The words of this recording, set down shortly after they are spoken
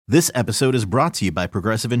This episode is brought to you by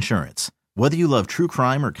Progressive Insurance. Whether you love true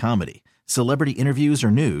crime or comedy, celebrity interviews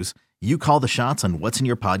or news, you call the shots on what's in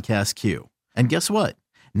your podcast queue. And guess what?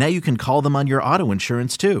 Now you can call them on your auto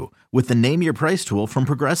insurance too with the Name Your Price tool from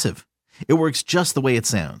Progressive. It works just the way it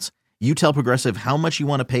sounds. You tell Progressive how much you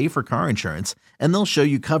want to pay for car insurance, and they'll show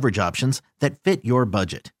you coverage options that fit your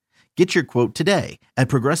budget. Get your quote today at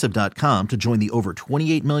Progressive.com to join the over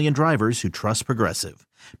 28 million drivers who trust Progressive.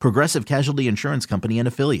 Progressive Casualty Insurance Company and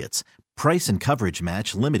Affiliates. Price and coverage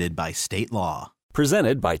match limited by state law.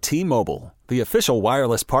 Presented by T-Mobile, the official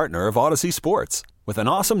wireless partner of Odyssey Sports. With an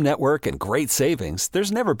awesome network and great savings,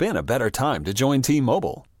 there's never been a better time to join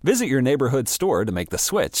T-Mobile. Visit your neighborhood store to make the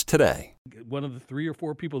switch today. One of the 3 or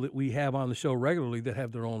 4 people that we have on the show regularly that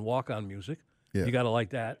have their own walk-on music. Yeah. You got to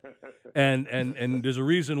like that. And there's a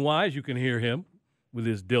reason why, as you can hear him with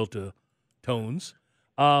his Delta tones.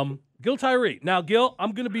 Gil Tyree. Now, Gil,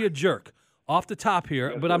 I'm going to be a jerk off the top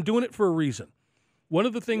here, but I'm doing it for a reason. One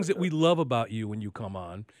of the things that we love about you when you come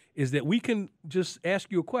on is that we can just ask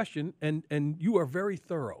you a question, and you are very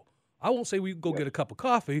thorough. I won't say we go get a cup of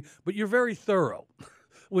coffee, but you're very thorough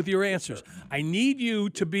with your answers. I need you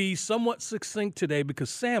to be somewhat succinct today because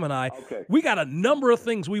Sam and I, we got a number of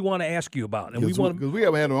things we want to ask you about. And because we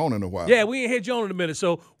haven't had her on in a while. Yeah, we ain't had you on in a minute.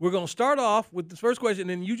 So we're going to start off with the first question,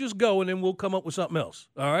 and then you just go, and then we'll come up with something else.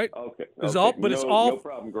 All right? Okay. No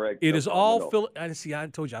problem, Greg. It is all I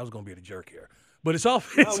told you I was going to be the jerk here. But it's all.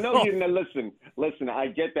 Listen. I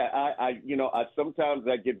get that. I sometimes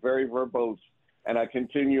I get very verbose, and I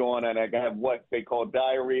continue on, and I have what they call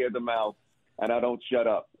diarrhea of the mouth, and I don't shut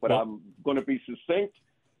up. But I'm going to be succinct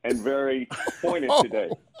and very pointed today.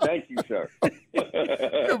 Thank you, sir.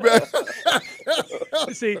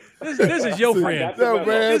 See, this is your friend. No,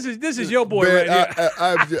 man. This is your boy man,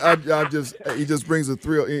 right here. He just brings a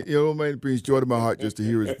thrill. You know, man, it brings joy to my heart just to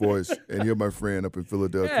hear his voice and hear my friend up in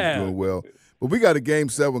Philadelphia doing well. But we got a Game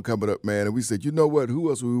 7 coming up, man, and we said, you know what,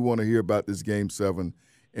 who else would we want to hear about this Game 7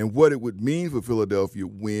 and what it would mean for Philadelphia,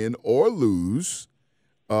 win or lose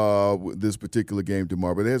this particular game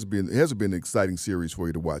tomorrow. But it has been an exciting series for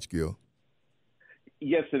you to watch, Gil.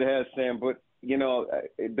 Yes, it has, Sam. But,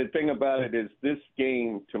 the thing about it is this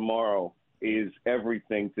game tomorrow is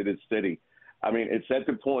everything to this city. I mean, it's at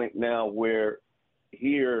the point now where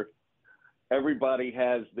here everybody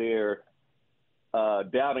has their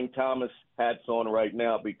doubting Thomas hats on right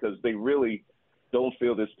now because they really don't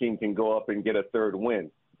feel this team can go up and get a third win.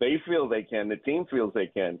 They feel they can. The team feels they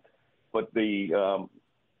can. But the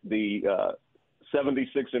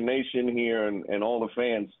 76er Nation here and all the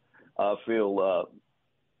fans feel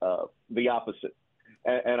the opposite.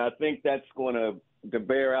 And I think that's going to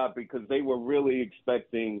bear out because they were really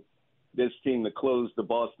expecting this team to close the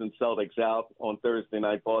Boston Celtics out on Thursday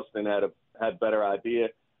night. Boston had better idea.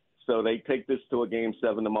 So they take this to a Game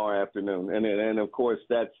 7 tomorrow afternoon. And of course,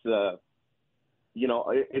 that's,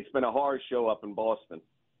 it's been a hard show up in Boston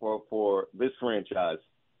for this franchise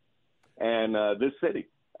and this city.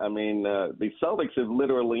 I mean, the Celtics have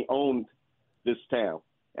literally owned this town.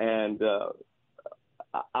 And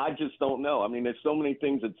I just don't know. I mean, there's so many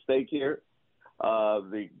things at stake here.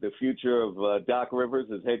 The future of Doc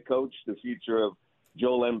Rivers as head coach, the future of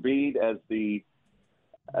Joel Embiid as the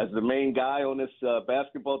main guy on this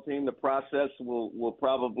basketball team. The process will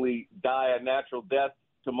probably die a natural death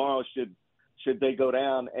tomorrow should they go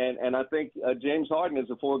down. And I think James Harden is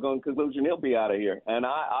a foregone conclusion. He'll be out of here. And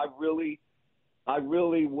I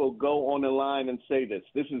really will go on the line and say this.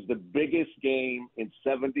 This is the biggest game in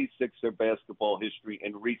 76er basketball history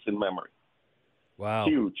in recent memory. Wow.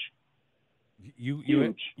 Huge.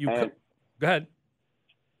 Huge. Go ahead.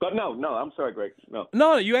 But no, I'm sorry, Greg.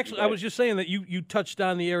 No, you actually. I was just saying that you touched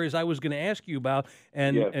on the areas I was going to ask you about,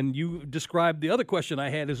 and you described the other question I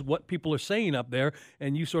had is what people are saying up there,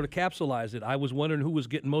 and you sort of capsulized it. I was wondering who was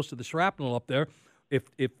getting most of the shrapnel up there.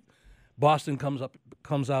 If Boston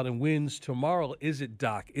comes out and wins tomorrow, is it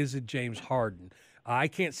Doc? Is it James Harden? I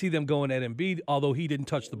can't see them going at Embiid, although he didn't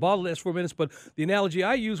touch the ball the last 4 minutes. But the analogy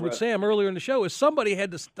I used with Sam earlier in the show is somebody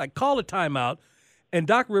had to call a timeout, and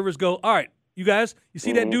Doc Rivers go, all right. You guys, you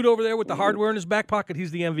see that dude over there with the hardware in his back pocket?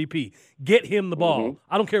 He's the MVP. Get him the ball.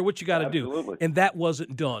 I don't care what you got to do. And that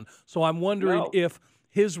wasn't done. So I'm wondering if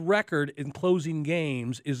his record in closing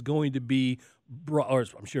games is going to be or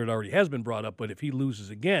I'm sure it already has been brought up, but if he loses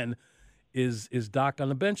again, is Doc on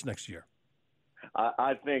the bench next year?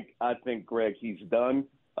 I think, Greg, he's done.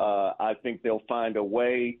 I think they'll find a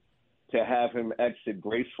way to have him exit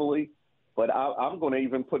gracefully. But I'm going to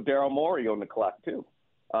even put Daryl Morey on the clock, too.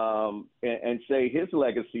 And say his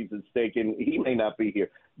legacy's at stake, and he may not be here.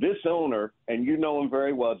 This owner, and you know him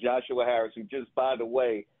very well, Joshua Harris, who just, by the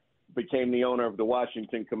way, became the owner of the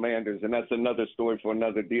Washington Commanders, and that's another story for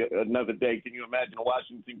another day. Can you imagine the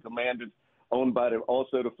Washington Commanders owned by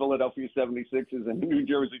also the Philadelphia 76ers and the New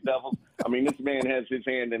Jersey Devils? I mean, this man has his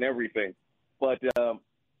hand in everything. But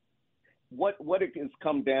what it has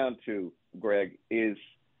come down to, Greg, is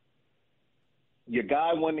your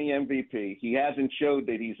guy won the MVP. He hasn't showed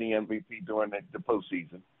that he's the MVP during the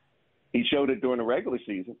postseason. He showed it during the regular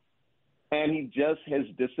season, and he just has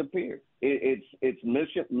disappeared. It's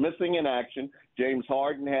missing in action. James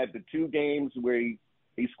Harden had the 2 games where he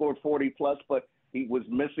scored 40-plus, but he was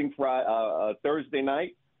missing Thursday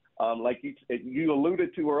night. Like you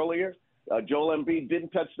alluded to earlier, Joel Embiid didn't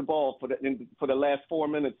touch the ball for the last 4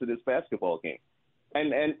 minutes of this basketball game.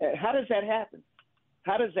 And how does that happen?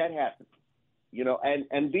 How does that happen? You know,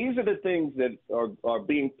 and these are the things that are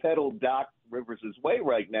being peddled Doc Rivers' way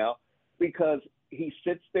right now, because he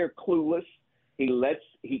sits there clueless.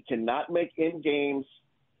 He cannot make in-game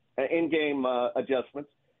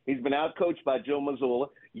adjustments. He's been outcoached by Joe Mazzulla.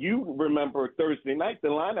 You remember Thursday night, the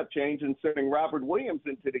lineup change, inserting Robert Williams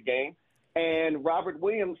into the game, and Robert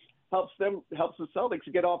Williams helps the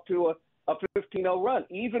Celtics get off to a 15-0 run,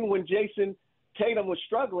 even when Jason Tatum was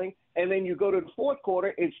struggling. And then you go to the fourth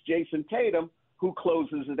quarter, it's Jason Tatum who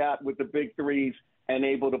closes it out with the big threes and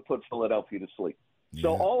able to put Philadelphia to sleep. Yeah.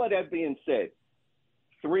 So all of that being said,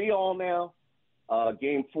 3-3 now.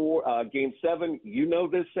 Game 7, you know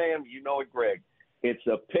this, Sam. You know it, Greg. It's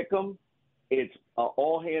a pick'em. It's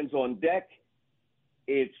all hands on deck.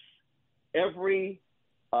 It's every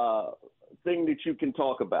thing that you can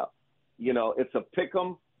talk about. You know, it's a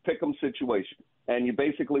pick'em situation, and you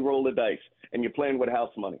basically roll the dice, and you're playing with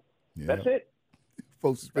house money. Yeah. That's it.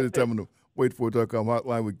 Folks, spending time on the waitfor.com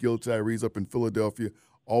hotline with Gil Tyree up in Philadelphia.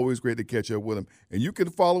 Always great to catch up with him, and you can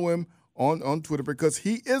follow him on Twitter because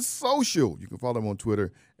he is social. You can follow him on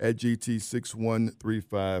Twitter at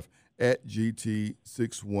GT6135, at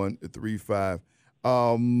GT6135.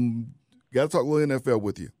 Got to talk a little NFL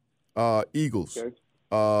with you. Eagles. Okay.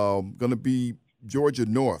 Going to be Georgia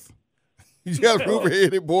North. You got room for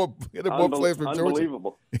any more players from Georgia.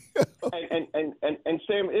 Unbelievable. and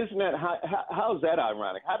Sam, isn't that how is that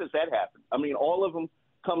ironic? How does that happen? I mean, all of them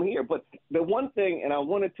come here. But the one thing, and I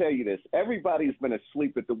want to tell you this, everybody's been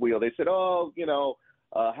asleep at the wheel. They said, Howie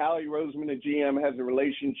Roseman, the GM, has a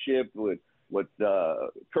relationship with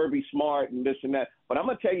Kirby Smart and this and that. But I'm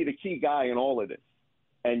going to tell you the key guy in all of this.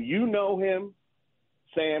 And you know him,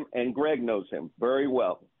 Sam, and Greg knows him very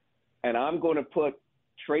well. And I'm going to put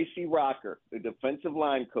Tracy Rocker, the defensive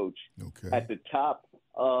line coach, at the top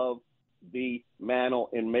of the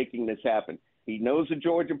mantle in making this happen. He knows the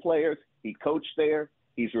Georgia players. He coached there.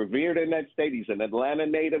 He's revered in that state. He's an Atlanta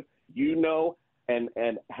native,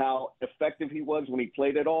 and how effective he was when he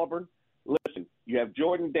played at Auburn. Listen, you have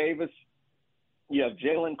Jordan Davis, you have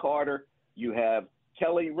Jalen Carter, you have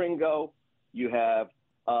Kelly Ringo, you have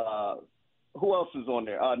who else is on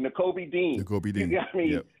there? Nakobe Dean. I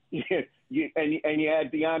mean, yep. you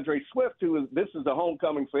had DeAndre Swift, this is a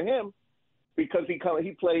homecoming for him because he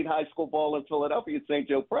played high school ball in Philadelphia at St.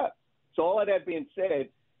 Joe Prep. So all of that being said,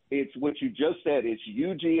 it's what you just said. It's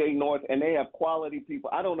UGA North, and they have quality people.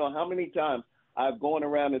 I don't know how many times I've gone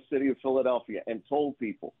around the city of Philadelphia and told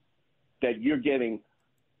people that you're getting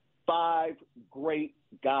 5 great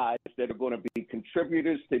guys that are going to be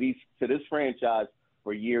contributors to this franchise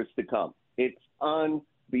for years to come. It's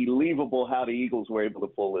unbelievable how the Eagles were able to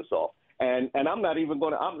pull this off. And I'm not even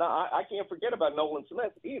going to – I can't forget about Nolan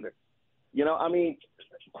Smith either. You know, I mean,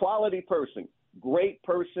 quality person, great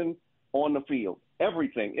person on the field.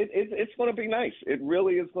 Everything. It's going to be nice. It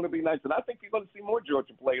really is going to be nice. And I think you're going to see more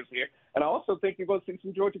Georgia players here. And I also think you're going to see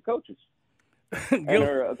some Georgia coaches.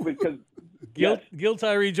 Gil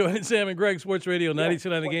Tyree joining Sam and Greg, Sports Radio,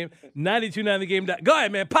 92.9 The Game. 92.9 The Game. Go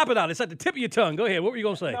ahead, man. Pop it out. It's at the tip of your tongue. Go ahead. What were you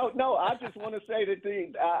going to say? No. I just want to say that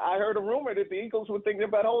I heard a rumor that the Eagles were thinking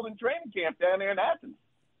about holding training camp down there in Athens.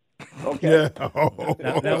 Okay.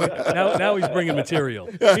 Yeah. Now he's bringing material.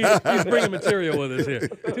 He's bringing material with us here.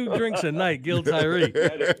 2 drinks a night, Gil Tyree.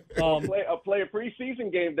 Play a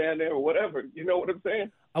preseason game down there or whatever. You know what I'm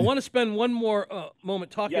saying? I want to spend one more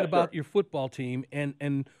moment talking about your football team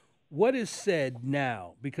and what is said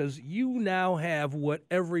now, because you now have what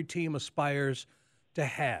every team aspires to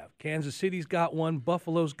have. Kansas City's got one.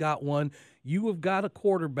 Buffalo's got one. You have got a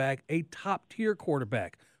quarterback, a top-tier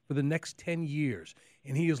quarterback for the next 10 years.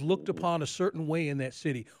 And he is looked upon a certain way in that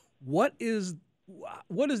city. What is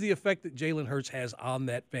the effect that Jalen Hurts has on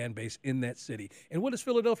that fan base in that city? And what does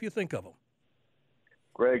Philadelphia think of him?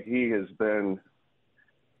 Greg, he has been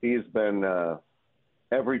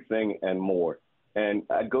everything and more. And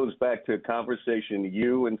it goes back to a conversation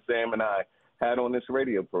you and Sam and I had on this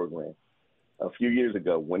radio program a few years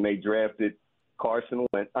ago when they drafted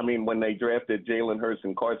when they drafted Jalen Hurts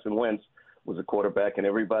and Carson Wentz was a quarterback, and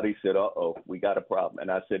everybody said, uh-oh, we got a problem. And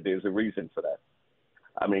I said, there's a reason for that.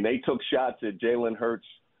 I mean, they took shots at Jalen Hurts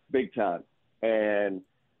big time, and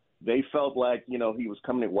they felt like, he was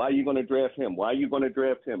coming in. Why are you going to draft him? Why are you going to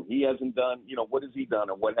draft him? He hasn't done, what has he done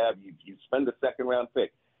or what have you? You spend a second-round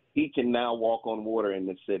pick. He can now walk on water in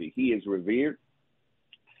this city. He is revered.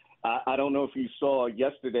 I don't know if you saw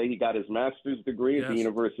yesterday, he got his master's degree at the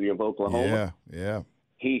University of Oklahoma. Yeah.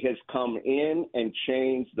 He has come in and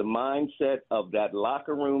changed the mindset of that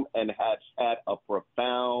locker room and has had a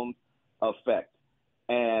profound effect.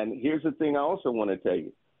 And here's the thing I also want to tell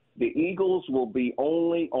you. The Eagles will be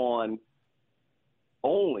only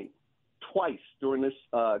twice during this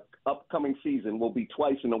upcoming season, will be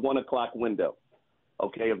twice in the 1 o'clock window,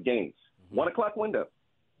 of games. 1 o'clock window.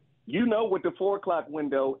 You know what the 4 o'clock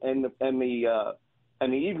window and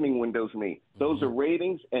the evening windows mean. Those are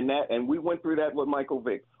ratings, and we went through that with Michael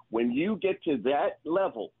Vick. When you get to that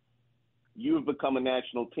level, you have become a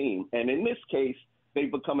national team. And in this case,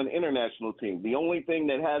 they've become an international team. The only thing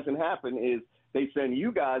that hasn't happened is they send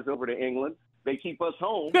you guys over to England. They keep us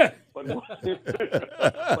home. but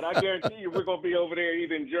I guarantee you we're going to be over there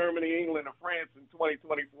either in Germany, England, or France in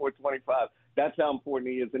 2024, 25. That's how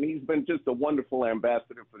important he is. And he's been just a wonderful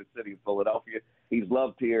ambassador for the city of Philadelphia. He's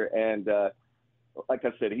loved here. And like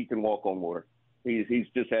I said, he can walk on water. He's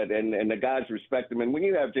just had – and the guys respect him. And when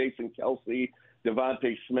you have Jason Kelsey,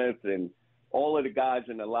 Devontae Smith, and all of the guys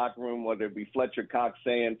in the locker room, whether it be Fletcher Cox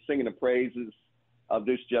singing the praises of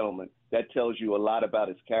this gentleman, that tells you a lot about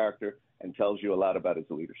his character and tells you a lot about his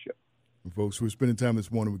leadership. Folks, we're spending time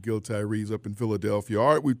this morning with Gil Tyree up in Philadelphia.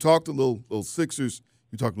 All right, we talked a little Sixers.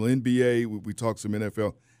 We talked a little NBA. We talked some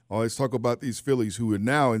NFL. Let's talk about these Phillies who are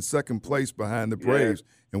now in second place behind the Braves. Yeah.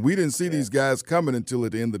 And we didn't see these guys coming until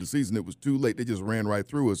at the end of the season. It was too late. They just ran right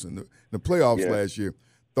through us in the playoffs last year.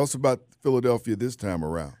 Thoughts about Philadelphia this time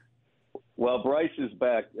around? Well, Bryce is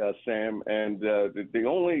back, Sam, and the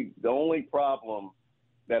only problem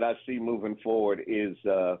that I see moving forward is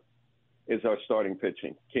our starting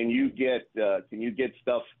pitching. Can you get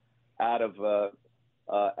stuff out of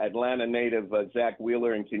Atlanta native Zach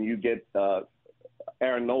Wheeler, and can you get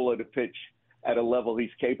Aaron Nola to pitch at a level he's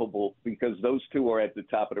capable? Because those two are at the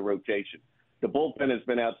top of the rotation. The bullpen has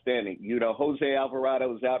been outstanding. Jose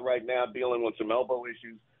Alvarado is out right now dealing with some elbow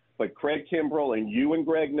issues, but Craig Kimbrell, and you and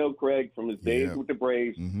Greg know Craig from his days with the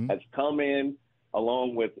Braves, has come in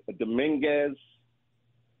along with Dominguez,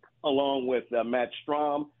 along with Matt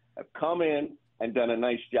Strahm, have come in and done a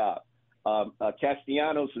nice job.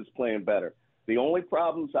 Castellanos is playing better. The only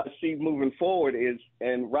problems I see moving forward is,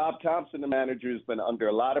 and Rob Thompson, the manager, has been under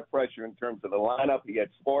a lot of pressure in terms of the lineup. He had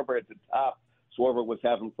Schwarber at the top. Schwarber was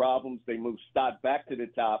having problems. They moved Stott back to the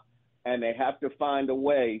top, and they have to find a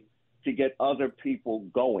way to get other people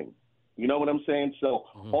going. You know what I'm saying? So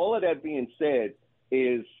all of that being said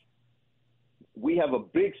is we have a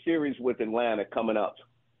big series with Atlanta coming up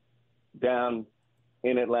down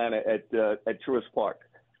in Atlanta at Truist Park,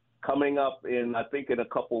 coming up in a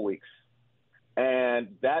couple weeks. And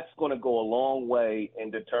that's going to go a long way in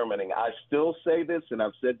determining. I still say this, and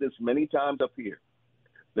I've said this many times up here.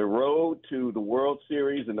 The road to the World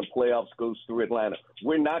Series and the playoffs goes through Atlanta.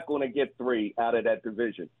 We're not going to get 3 out of that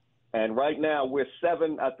division. And right now we're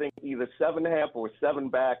 7, I think either 7.5 or 7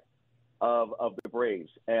 back of the Braves.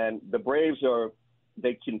 And the Braves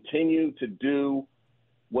they continue to do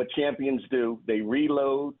what champions do. They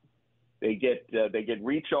reload, they get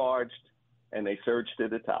recharged, and they surge to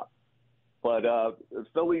the top. But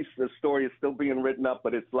Phillies, the story is still being written up,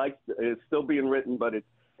 but it's still being written. But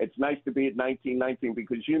it's nice to be at 19-19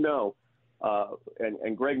 because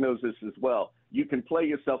and Greg knows this as well. You can play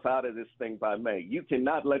yourself out of this thing by May. You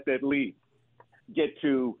cannot let that lead get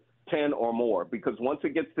to 10 or more because once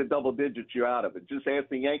it gets to double digits, you're out of it. Just ask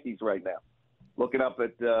the Yankees right now. Looking up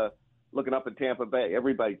at Tampa Bay.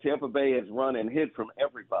 Everybody, Tampa Bay has run and hid from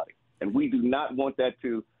everybody, and we do not want that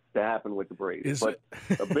to happen with the Braves.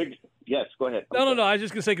 Yes, go ahead. No. I was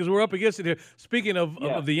just going to say, because we're up against it here. Speaking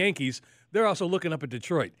of the Yankees, they're also looking up at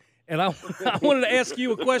Detroit. And I wanted to ask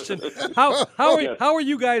you a question. How are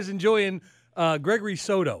you guys enjoying Gregory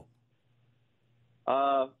Soto?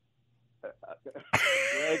 Greg,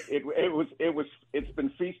 it's been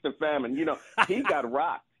feast or famine. He got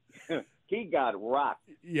rocked. He got rocked.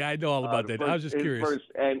 Yeah, I know all about that. I was just curious.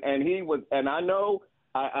 And he was, and I know.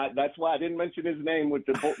 That's why I didn't mention his name with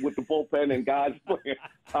the bullpen and guys playing.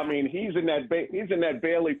 I mean, he's in that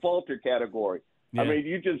Bailey Falter category. Yeah. I mean,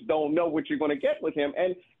 you just don't know what you're going to get with him.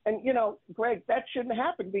 And Greg, that shouldn't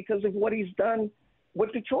happen because of what he's done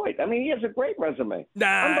with Detroit. I mean, he has a great resume.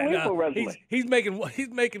 Unbelievable resume. He's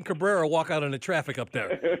making Cabrera walk out in the traffic up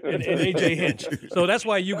there in AJ Hinch. So that's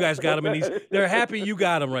why you guys got him, and they're happy you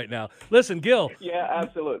got him right now. Listen, Gil. Yeah,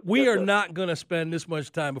 absolutely. We are not going to spend this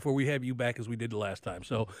much time before we have you back as we did the last time.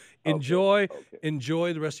 So enjoy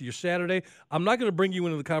the rest of your Saturday. I'm not going to bring you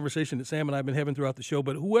into the conversation that Sam and I have been having throughout the show,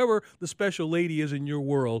 but whoever the special lady is in your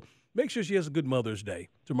world, make sure she has a good Mother's Day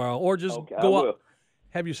tomorrow, or just go up.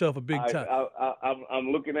 Have yourself a big time.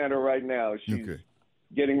 I'm looking at her right now. She's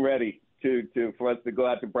getting ready for us to go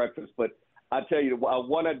out to breakfast. But I tell you, I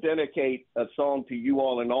want to dedicate a song to you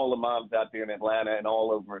all and all the moms out there in Atlanta and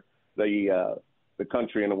all over the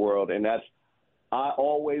country and the world. And that's "I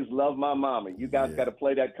Always Love My Mama." You guys got to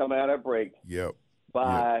play that coming out of break. Yep.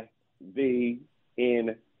 By the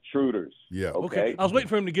Intruders. Yeah. Okay. I was waiting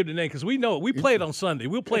for him to give the name because we know it. We play it on Sunday.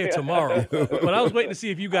 We'll play it tomorrow. But I was waiting to see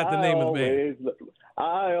if you got the name of the band.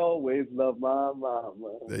 I always love my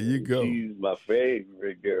mama. There you go. She's my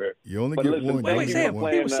favorite girl. You only get one. Wait, Sam.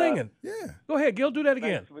 He was singing. Yeah. Go ahead, Gil. Do that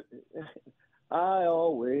again. I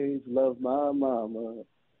always love my mama.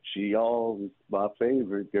 She always my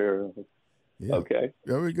favorite girl. Yeah. Okay.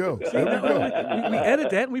 There we go. We edit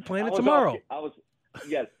that and we plan it tomorrow.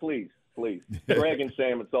 Yes, please. Greg and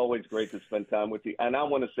Sam, it's always great to spend time with you. And I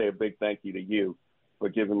want to say a big thank you to you for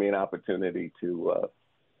giving me an opportunity to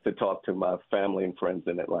talk to my family and friends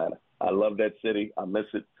in Atlanta. I love that city. I miss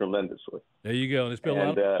it tremendously. There you go. And it's been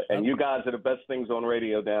a lot. And you guys are the best things on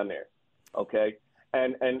radio down there. Okay.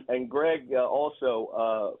 And Greg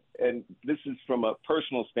also, and this is from a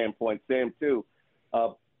personal standpoint, Sam too.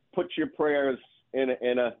 Put your prayers in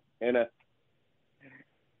a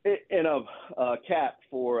cap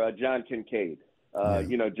for John Kincaid.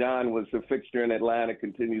 You know, John was a fixture in Atlanta,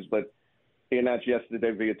 continues, but he announced yesterday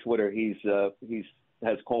via Twitter he's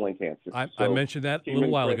has colon cancer. I mentioned that a little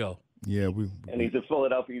while ago. Yeah, and he's a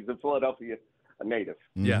Philadelphia native.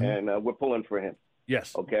 Yeah, and we're pulling for him.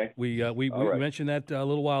 Yes. Okay. We mentioned that a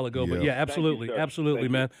little while ago, but yeah, absolutely, you, absolutely,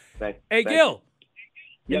 man. Thank Gil.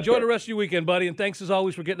 Yes, enjoy sir. the rest of your weekend, buddy, and thanks as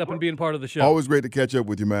always for getting up and being part of the show. Always great to catch up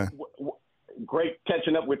with you, man. Great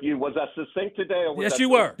catching up with you. Was I succinct today? Or yes, you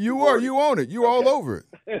were. You were. You own it. You were all over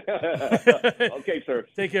it. Okay, sir.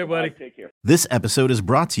 Take care, buddy. Take care. This episode is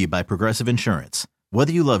brought to you by Progressive Insurance.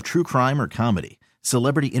 Whether you love true crime or comedy,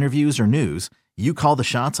 celebrity interviews or news, you call the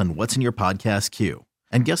shots on what's in your podcast queue.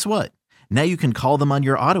 And guess what? Now you can call them on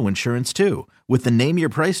your auto insurance too with the Name Your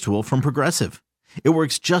Price tool from Progressive. It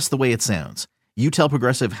works just the way it sounds. You tell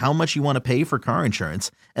Progressive how much you want to pay for car insurance,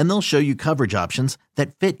 and they'll show you coverage options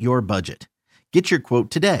that fit your budget. Get your quote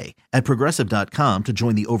today at Progressive.com to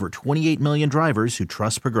join the over 28 million drivers who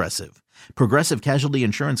trust Progressive. Progressive Casualty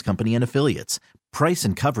Insurance Company and Affiliates. Price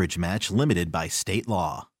and coverage match limited by state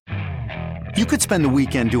law. You could spend the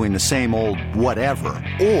weekend doing the same old whatever,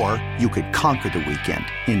 or you could conquer the weekend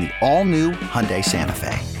in the all-new Hyundai Santa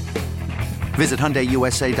Fe. Visit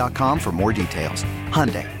HyundaiUSA.com for more details.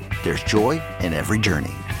 Hyundai, there's joy in every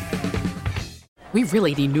journey. We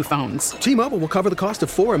really need new phones. T-Mobile will cover the cost of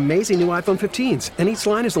 4 amazing new iPhone 15s, and each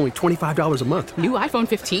line is only $25 a month. New iPhone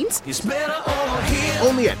 15s? It's better over here.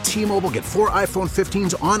 Only at T-Mobile, get 4 iPhone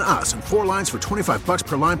 15s on us and 4 lines for $25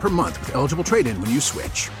 per line per month with eligible trade-in when you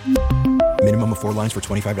switch. Minimum of 4 lines for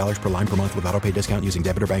 $25 per line per month with autopay discount using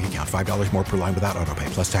debit or bank account. $5 more per line without autopay,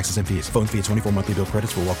 plus taxes and fees. Phone fee at 24 monthly bill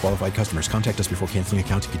credits for well-qualified customers. Contact us before canceling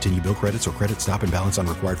account to continue bill credits or credit stop and balance on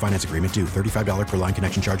required finance agreement due. $35 per line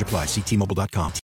connection charge applies. See T-Mobile.com.